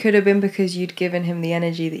cool. But it could have been because you'd given him the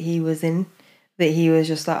energy that he was in, that he was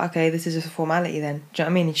just like, okay, this is just a formality then. Do you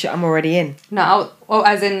know what I mean? I'm already in. No,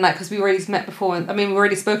 as in, because we already met before. We've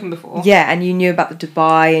already spoken before. Yeah, and you knew about the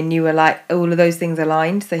Dubai, and you were like, all of those things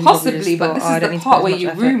aligned. So he possibly, but this is the part where you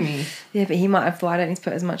rue me. Yeah, but he might have thought I don't need to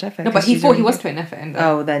put as much effort. No, but he thought he was putting effort in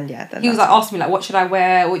though. Oh, then yeah. Then he was asking me what should I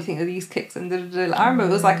wear? What do you think of these kicks? And I remember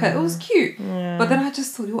it was it was cute. Yeah. But then I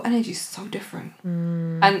just thought your energy is so different.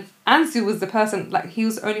 And Ansu was the person, he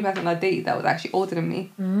was the only person I dated that was actually older than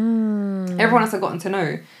me. Everyone else I'd gotten to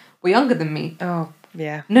know were younger than me. Oh,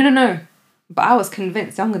 yeah. No. But I was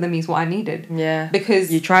convinced younger than me is what I needed. Yeah.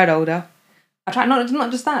 Because you tried older. I tried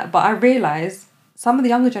not just that, but I realised some of the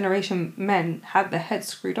younger generation men have their heads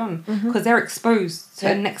screwed on because they're exposed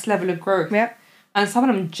to a next level of growth. Yeah. And some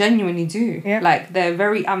of them genuinely do. Yeah. They're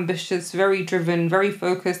very ambitious, very driven, very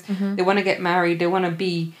focused. They want to get married. They want to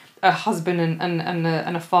be a husband and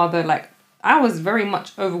a father. I was very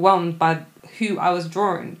much overwhelmed by who I was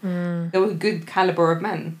drawing. They were good caliber of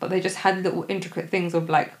men, but they just had little intricate things of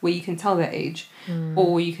where you can tell their age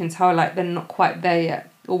or you can tell they're not quite there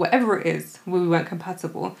yet. or whatever it is, we weren't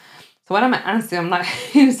compatible. So when I met Anstey, I'm like,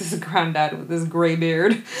 he was this granddad with this grey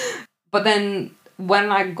beard. But then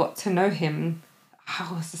when I got to know him,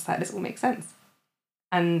 I was just like, this all makes sense.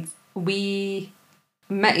 And we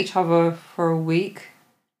met each other for a week,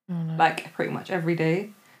 like pretty much every day.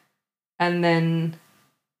 And then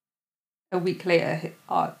a week later,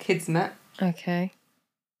 our kids met. Okay.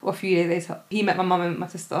 Or a few days later, he met my mum and my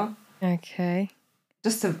sister. Okay.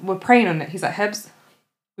 We're praying on it. He's like, Hebs,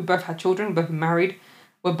 we both had children, we're both married.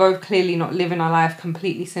 We're both clearly not living our life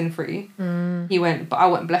completely sin-free. He went, but I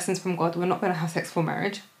want blessings from God. We're not going to have sex before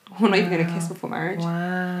marriage. We're not even going to kiss before marriage.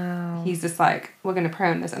 Wow. He's just like, we're going to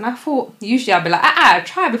pray on this. And I thought, usually I'd be like,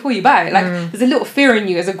 try before you buy. Like, there's a little fear in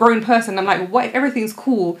you as a grown person. I'm like, what if everything's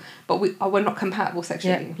cool, but we're not compatible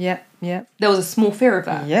sexually? Yeah. There was a small fear of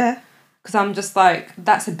that. Yeah. Because I'm just like,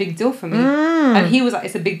 that's a big deal for me. And he was like,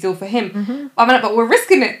 it's a big deal for him. I'm like, but we're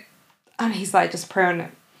risking it. And he's like, just pray on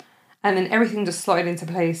it. And then everything just slotted into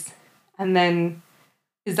place. And then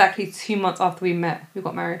exactly 2 months after we met, we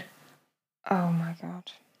got married. Oh my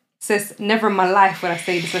God. Sis, never in my life would I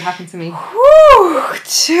say this would happen to me. Whew,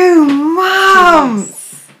 2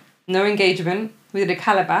 months. No engagement. We did a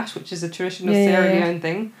calabash, which is a traditional Sierra Leone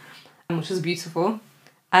thing, which was beautiful.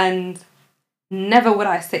 And never would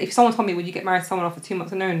I say, if someone told me, would you get married to someone after 2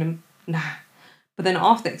 months of knowing them? Nah. But then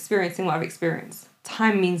after experiencing what I've experienced,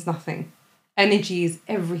 time means nothing. Energy is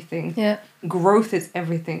everything. Yeah. Growth is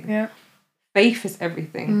everything. Yeah. Faith is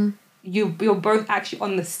everything. You're both actually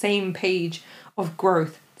on the same page of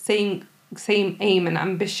growth, same aim and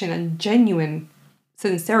ambition and genuine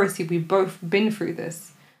sincerity. We've both been through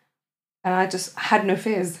this. And I just had no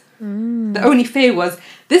fears. The only fear was,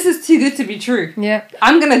 this is too good to be true. Yeah.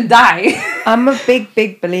 I'm going to die. I'm a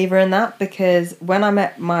big believer in that, because when I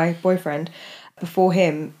met my boyfriend, before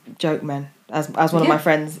him, joke men, as one of my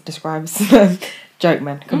friends describes them, joke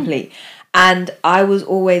men, complete. And I was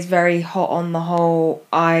always very hot on the whole,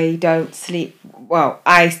 I don't sleep, well,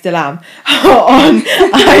 I still am, hot on,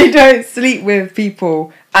 I don't sleep with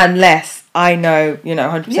people unless I know,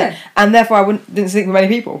 100%. Yeah. And therefore I didn't sleep with many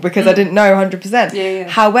people because I didn't know 100%. Yeah.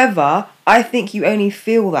 However, I think you only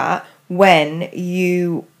feel that when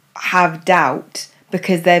you have doubt,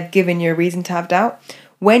 because they've given you a reason to have doubt.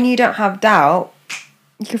 When you don't have doubt,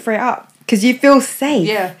 you can free it up. Because you feel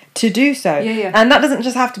safe to do so. Yeah. And that doesn't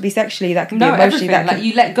just have to be sexually, that can be emotionally. Everything. Like,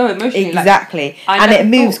 you let go emotionally. Exactly. And it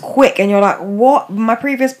moves quick and you're like, what? My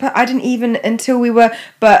previous... I didn't even... Until we were...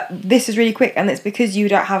 But this is really quick, and it's because you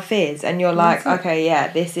don't have fears. And you're like, okay,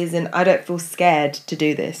 this isn't... I don't feel scared to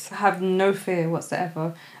do this. I have no fear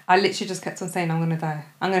whatsoever. I literally just kept on saying, I'm going to die.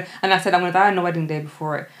 And I said, I'm going to die on the wedding day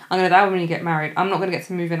before it. I'm going to die when you get married. I'm not going to get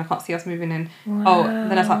to move in. I can't see us moving in. Wow. Oh,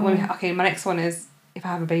 then I was like, okay, my next one is... If I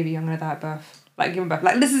have a baby, I'm gonna die at birth. Like, giving birth.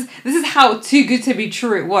 Like, this is how too good to be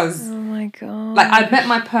true it was. Oh my God. Like, I met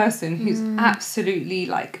my person who's absolutely,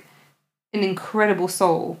 like, an incredible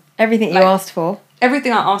soul. Everything you asked for.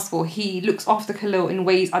 Everything I asked for, he looks after Khalil in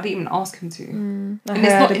ways I didn't even ask him to. I and heard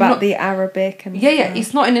it's not about the Arabic and stuff.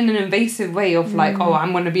 It's not in an invasive way of like, oh,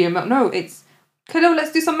 I'm gonna be a no, it's Khalil,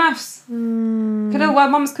 let's do some maths. Khalil, while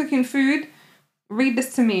mum's cooking food, read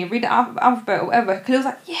this to me, read the alphabet or whatever. Khalil's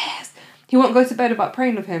like, yes. He won't go to bed without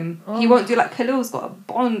praying with him. He won't do, like, Khalil's got a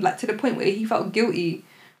bond, like, to the point where he felt guilty.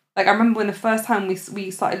 Like, I remember when the first time we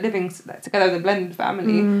started living together as a blended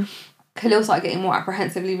family, Khalil started getting more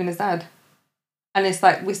apprehensive leaving his dad. And it's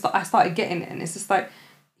like, I started getting it, and it's just like,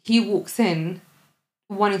 he walks in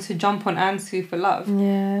wanting to jump on Ansu for love.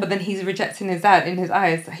 Yeah. But then he's rejecting his dad in his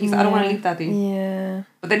eyes. He's like, I don't want to leave daddy. Yeah.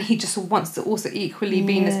 But then he just wants to also equally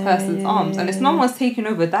be in this person's arms. And it's no one's taking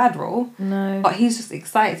over dad role. No. But he's just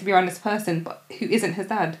excited to be around this person, but who isn't his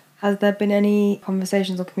dad. Has there been any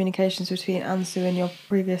conversations or communications between Ansu and your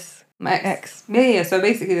previous ex? Yeah. So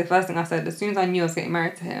basically the first thing I said, as soon as I knew I was getting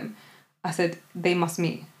married to him, I said, they must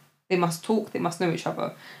meet. They must talk, they must know each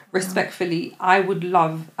other. Respectfully, I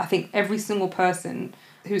think every single person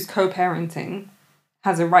who's co-parenting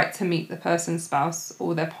has a right to meet the person's spouse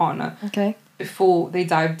or their partner before they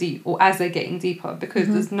dive deep or as they're getting deeper, because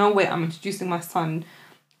there's no way I'm introducing my son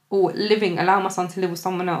or allowing my son to live with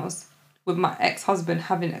someone else with my ex-husband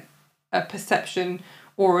having a perception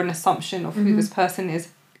or an assumption of who this person is.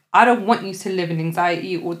 I don't want you to live in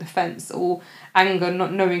anxiety or defense or anger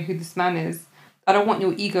not knowing who this man is. I don't want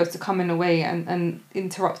your ego to come in a way and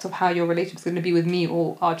interrupt of how your relationship's going to be with me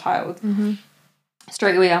or our child.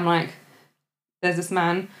 Straight away, I'm like, there's this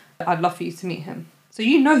man. I'd love for you to meet him. So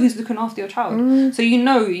you know who's looking after your child. So you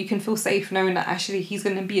know you can feel safe knowing that actually he's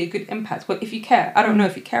going to be a good impact. But if you care, I don't know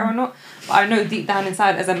if you care or not, but I know deep down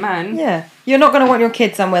inside as a man. Yeah. You're not going to want your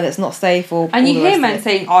kid somewhere that's not safe or... And you hear men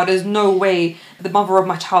saying, oh, there's no way the mother of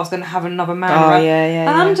my child's going to have another man. Oh, right? yeah.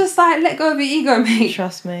 And I'm just like, let go of your ego, mate.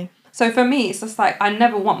 Trust me. So for me, it's just like, I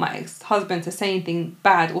never want my ex-husband to say anything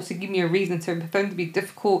bad or to give me a reason for him to be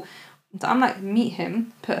difficult. So I'm like, meet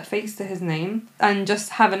him, put a face to his name, and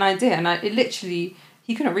just have an idea. And it literally,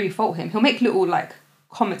 he couldn't really fault him. He'll make little like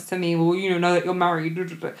comments to me, well, know that you're married.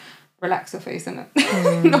 Relax your face,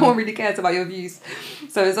 innit? No one really cares about your views.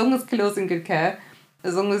 So as long as Khalil's in good care,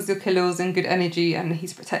 as long as your Khalil's in good energy and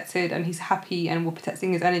he's protected and he's happy and we're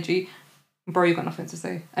protecting his energy, bro, you got nothing to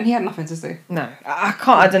say. And he had nothing to say. No,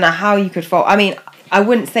 I don't know how you could fault. I mean, I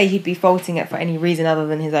wouldn't say he'd be faulting it for any reason other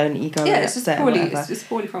than his own ego. Yeah, it's just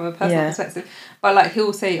poorly from a personal perspective. But like,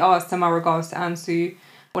 he'll say, oh, it's to my regards to Ansu.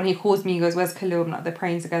 When he calls me, he goes, where's Khalil? I'm like, they're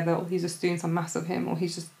praying together, or he's just doing some mass of him, or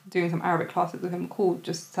he's just doing some Arabic classes with him. Cool,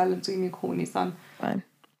 just tell him to give me a call when he's done. Fine.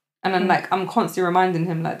 And then like, I'm constantly reminding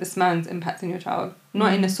him, like, this man's impacting your child.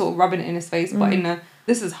 Not in a sort of rubbing it in his face, but in a,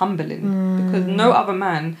 this is humbling. Because no other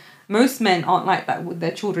man, most men aren't like that with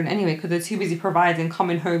their children anyway, because they're too busy providing,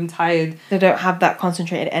 coming home tired. They don't have that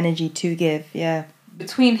concentrated energy to give, yeah.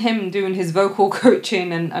 Between him doing his vocal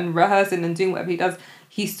coaching and rehearsing and doing whatever he does,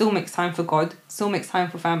 he still makes time for God, still makes time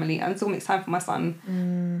for family, and still makes time for my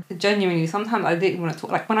son. Genuinely, sometimes I didn't want to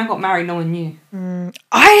talk. Like, when I got married, no one knew.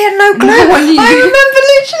 I had no clue. No one knew. I remember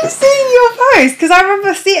literally seeing your post, because I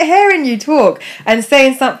remember hearing you talk and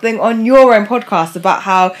saying something on your own podcast about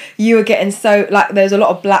how you were getting so, like, there's a lot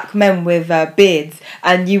of black men with beards,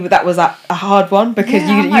 and that was like a hard one, because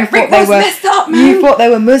you thought they were messed up, man. You thought they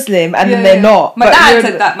were Muslim, and then they're not. My dad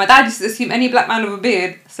said that. My dad used to assume any black man with a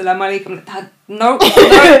beard, Assalamu alaikum. Like, Dad, no.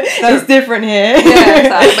 It's different here.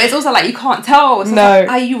 But it's also like, you can't tell. So like,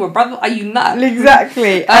 are you a brother? Are you not?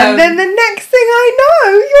 Exactly. And then the next thing I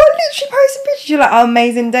know, you're literally posting pictures. You're like, oh,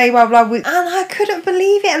 amazing day, blah, blah, blah. And I couldn't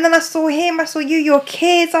believe it. And then I saw him, I saw you, your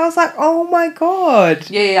kids. I was like, oh my God.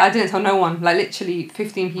 Yeah, I didn't tell no one. Like, literally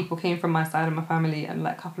 15 people came from my side of my family and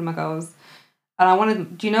like a couple of my girls. And I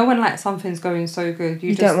wanted, do you know when like something's going so good,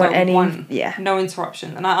 you just don't want no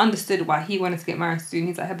interruption. And I understood why he wanted to get married soon.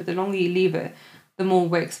 He's like, hey, but the longer you leave it, the more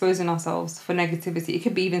we're exposing ourselves for negativity. It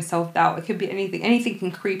could be even self-doubt. It could be anything. Anything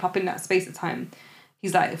can creep up in that space of time.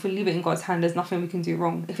 He's like, if we leave it in God's hand, there's nothing we can do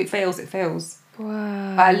wrong. If it fails, it fails.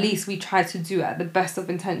 Wow. But at least we try to do it at the best of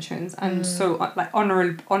intentions and so like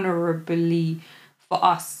honourably for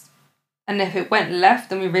us. And if it went left,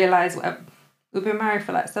 then we realised we've been married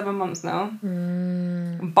for like 7 months now.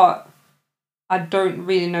 But I don't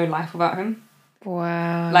really know life without him.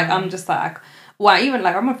 Wow. Like, I'm just like, well, even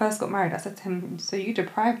like when I first got married, I said to him, so you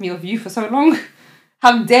deprived me of you for so long?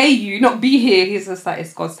 How dare you not be here? He's just like,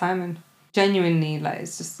 it's God's timing. Genuinely, like,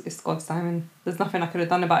 it's God's timing. There's nothing I could have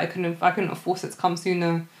done about it. I couldn't have forced it to come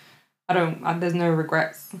sooner. There's no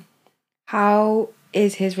regrets. How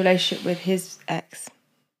is his relationship with his ex?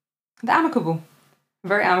 They're amicable.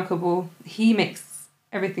 Very amicable. He makes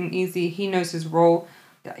everything easy. He knows his role.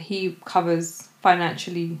 He covers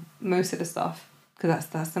financially most of the stuff, because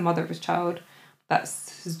that's the mother of his child.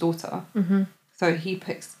 That's his daughter. So he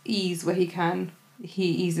picks ease where he can. He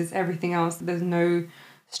eases everything else. There's no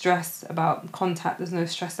stress about contact. There's no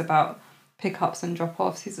stress about pickups and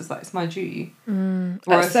drop-offs. He's just like, it's my duty.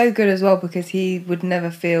 That's so good as well, because he would never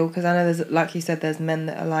feel, because I know there's, like you said, there's men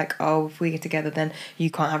that are like, oh, if we get together then you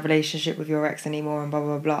can't have a relationship with your ex anymore and blah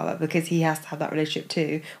blah blah. But because he has to have that relationship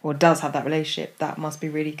too, or does have that relationship, that must be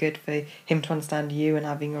really good for him to understand you and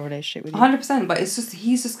having a relationship with you. 100%. But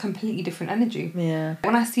he's just completely different energy. Yeah.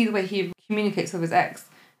 When I see the way he communicates with his ex,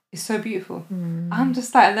 it's so beautiful. I'm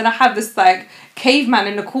just like, and then I have this like caveman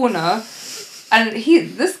in the corner. And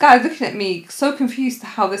this guy's looking at me so confused to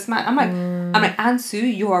how this man... I'm like, Ansu,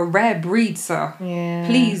 you're a rare breed, sir. Yeah.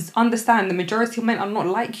 Please understand, the majority of men are not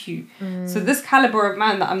like you. So this caliber of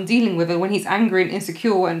man that I'm dealing with, and when he's angry and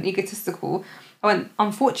insecure and egotistical,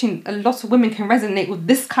 unfortunately, a lot of women can resonate with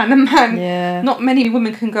this kind of man. Yeah. Not many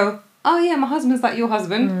women can go, oh yeah, my husband's like your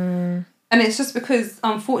husband. And it's just because,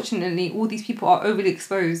 unfortunately, all these people are overly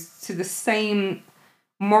exposed to the same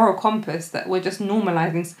moral compass that we're just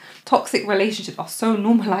normalizing. Toxic relationships are so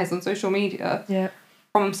normalized on social media. Yeah.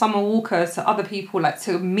 From Summer Walker to other people, like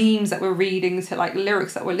to memes that we're reading, to like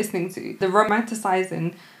lyrics that we're listening to. The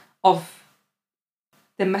romanticizing of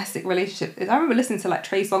domestic relationships. I remember listening to like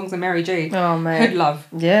Trey Songz and Mary J. Oh man. Hood Love.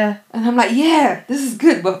 Yeah. And I'm like, yeah, this is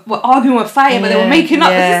good. We're arguing, we're fighting, but then we're making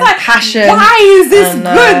up. Yeah. It's just like, passion. Why is this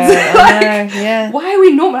good? Like, yeah. Why are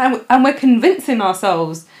we normal? And we're convincing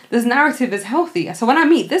ourselves this narrative is healthy. So when I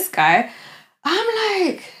meet this guy, I'm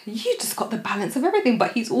like, you just got the balance of everything.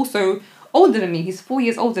 But he's also older than me. He's 4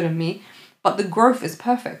 years older than me. But the growth is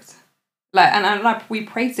perfect. Like, and like, we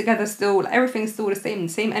pray together still. Like, everything's still the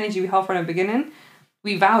same energy we had from the beginning.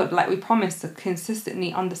 We vowed, like, we promised to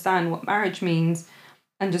consistently understand what marriage means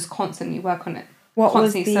and just constantly work on it. What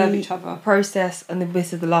constantly was the serve each other. process, and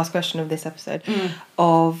this is the last question of this episode,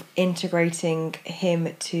 of integrating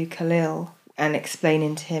him to Khalil and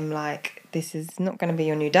explaining to him, like, this is not going to be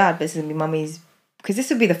your new dad, but this is going to be mummy's, because this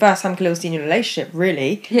would be the first time Khalil's seen your relationship,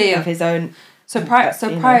 really, of his own. So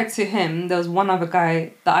prior to him, there was one other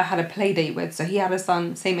guy that I had a play date with. So he had a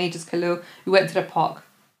son, same age as Khalil. We went to the park,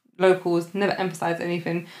 locals, never emphasized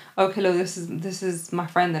anything. Oh, Khalil, this is my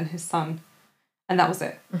friend and his son. And that was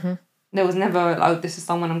it. Mm-hmm. There was never, oh, this is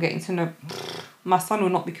someone I'm getting to know. My son will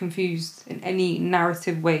not be confused in any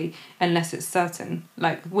narrative way unless it's certain.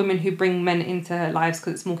 Like, women who bring men into her lives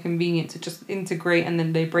because it's more convenient to just integrate and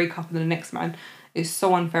then they break up with the next man is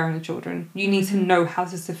so unfair on the children. You need to know how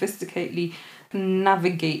to sophisticatedly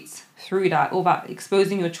navigate through that without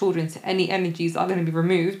exposing your children to any energies that are going to be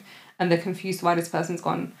removed and they're confused why this person's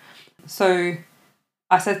gone. So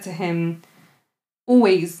I said to him,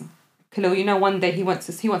 always, Khalil, you know, one day he wants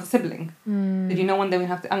a sibling. Did you know one day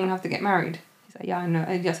I'm gonna have to get married? He's like, yeah, I know.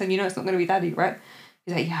 And I said, you know, it's not gonna be daddy, right?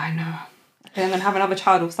 He's like, yeah, I know. And I'm gonna have another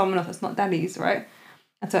child with someone else that's not daddy's, right?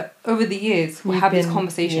 And so over the years, we have these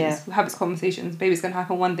conversations. Yeah. We have these conversations. Baby's gonna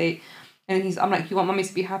happen one day, and I'm like, you want mommy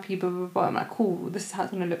to be happy, blah blah blah. I'm like, cool. This is how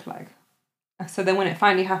it's gonna look like. So then when it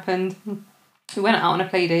finally happened, we went out on a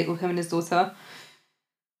play date with him and his daughter.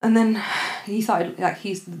 And then he started, like,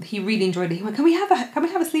 he really enjoyed it. He went, can we have a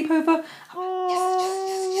sleepover? I'm like,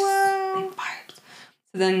 yes. Vibes.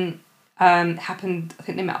 So then it happened, I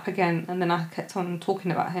think they met up again, and then I kept on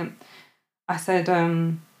talking about him. I said,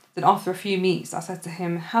 then after a few meets, I said to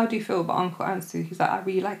him, how do you feel about Uncle Ansu? He's like, I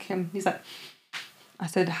really like him. He's like, I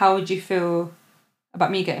said, how would you feel about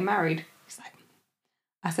me getting married? He's like,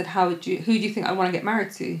 I said, who do you think I want to get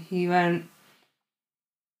married to? He went,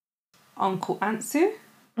 Uncle Ansu?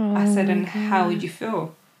 I said, and how would you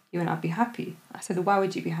feel? He went, I'd be happy. I said, why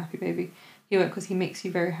would you be happy, baby? He went, because he makes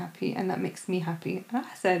you very happy, and that makes me happy. And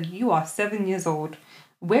I said, you are 7 years old.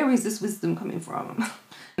 Where is this wisdom coming from?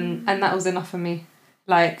 and that was enough for me.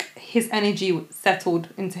 Like, his energy settled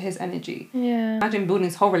into his energy. Yeah. Imagine building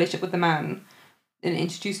this whole relationship with the man and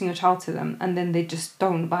introducing your child to them, and then they just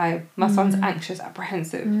don't vibe. My son's anxious,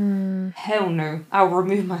 apprehensive. Hell no. I'll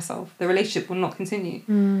remove myself. The relationship will not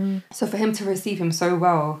continue. So for him to receive him so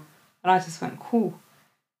well, and I just went, cool,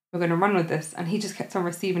 we're going to run with this. And he just kept on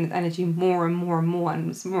receiving his energy more and more and more, and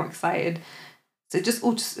was more excited. So it just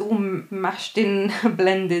all mashed in,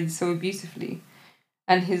 blended so beautifully.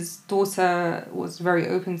 And his daughter was very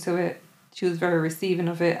open to it. She was very receiving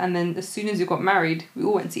of it. And then as soon as we got married, we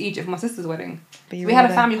all went to Egypt for my sister's wedding. We had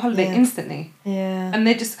a family holiday instantly. Yeah. And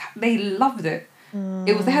they loved it.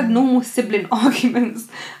 They had normal sibling arguments.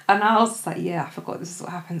 And I was just like, yeah, I forgot this is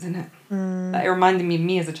what happens, innit? Like, it reminded me of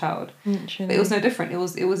me as a child. Literally. But it was no different.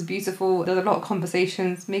 It was beautiful. There was a lot of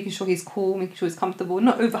conversations, making sure he's cool, making sure he's comfortable,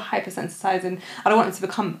 not over hypersensitizing. I don't want him to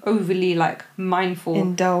become overly, like, mindful.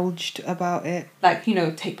 Indulged about it. Like, you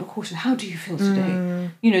know, take precaution. How do you feel today?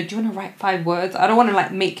 You know, do you want to write 5 words? I don't want to,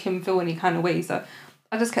 like, make him feel any kind of way. So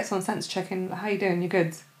I just kept on sense checking, like, how you doing? You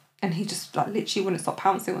good? And he just, like, literally wouldn't stop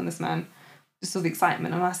pouncing on this man. Just with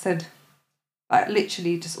excitement. And I said, like,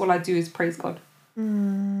 literally just all I do is praise God.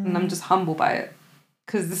 And I'm just humble by it.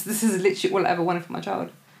 Because this is literally all I ever wanted for my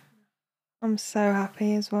child. I'm so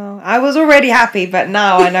happy as well. I was already happy, but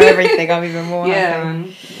now I know everything. I'm even more happy.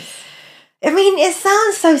 Man. I mean, it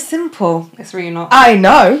sounds so simple. It's really not. I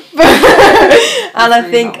know. And I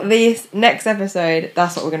think this next episode,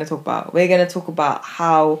 that's what we're going to talk about. We're going to talk about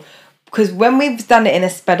how... Because when we've done it in a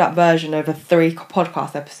sped up version over 3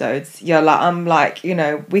 podcast episodes, I'm like, you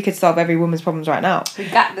know, we could solve every woman's problems right now. We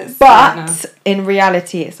got this. But in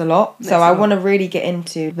reality, it's a lot. So I want to really get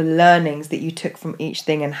into the learnings that you took from each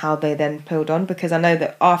thing and how they then peeled on. Because I know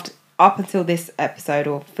that up until this episode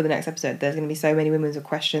or for the next episode, there's going to be so many women with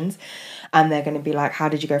questions. And they're going to be like, how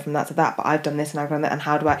did you go from that to that? But I've done this and I've done that. And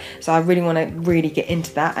how do I... So I really want to really get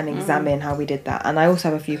into that and examine how we did that. And I also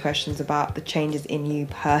have a few questions about the changes in you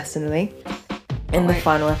personally in the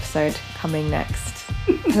final episode coming next.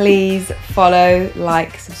 Please follow,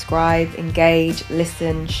 like, subscribe, engage,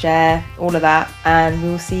 listen, share, all of that. And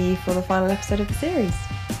we'll see you for the final episode of the series.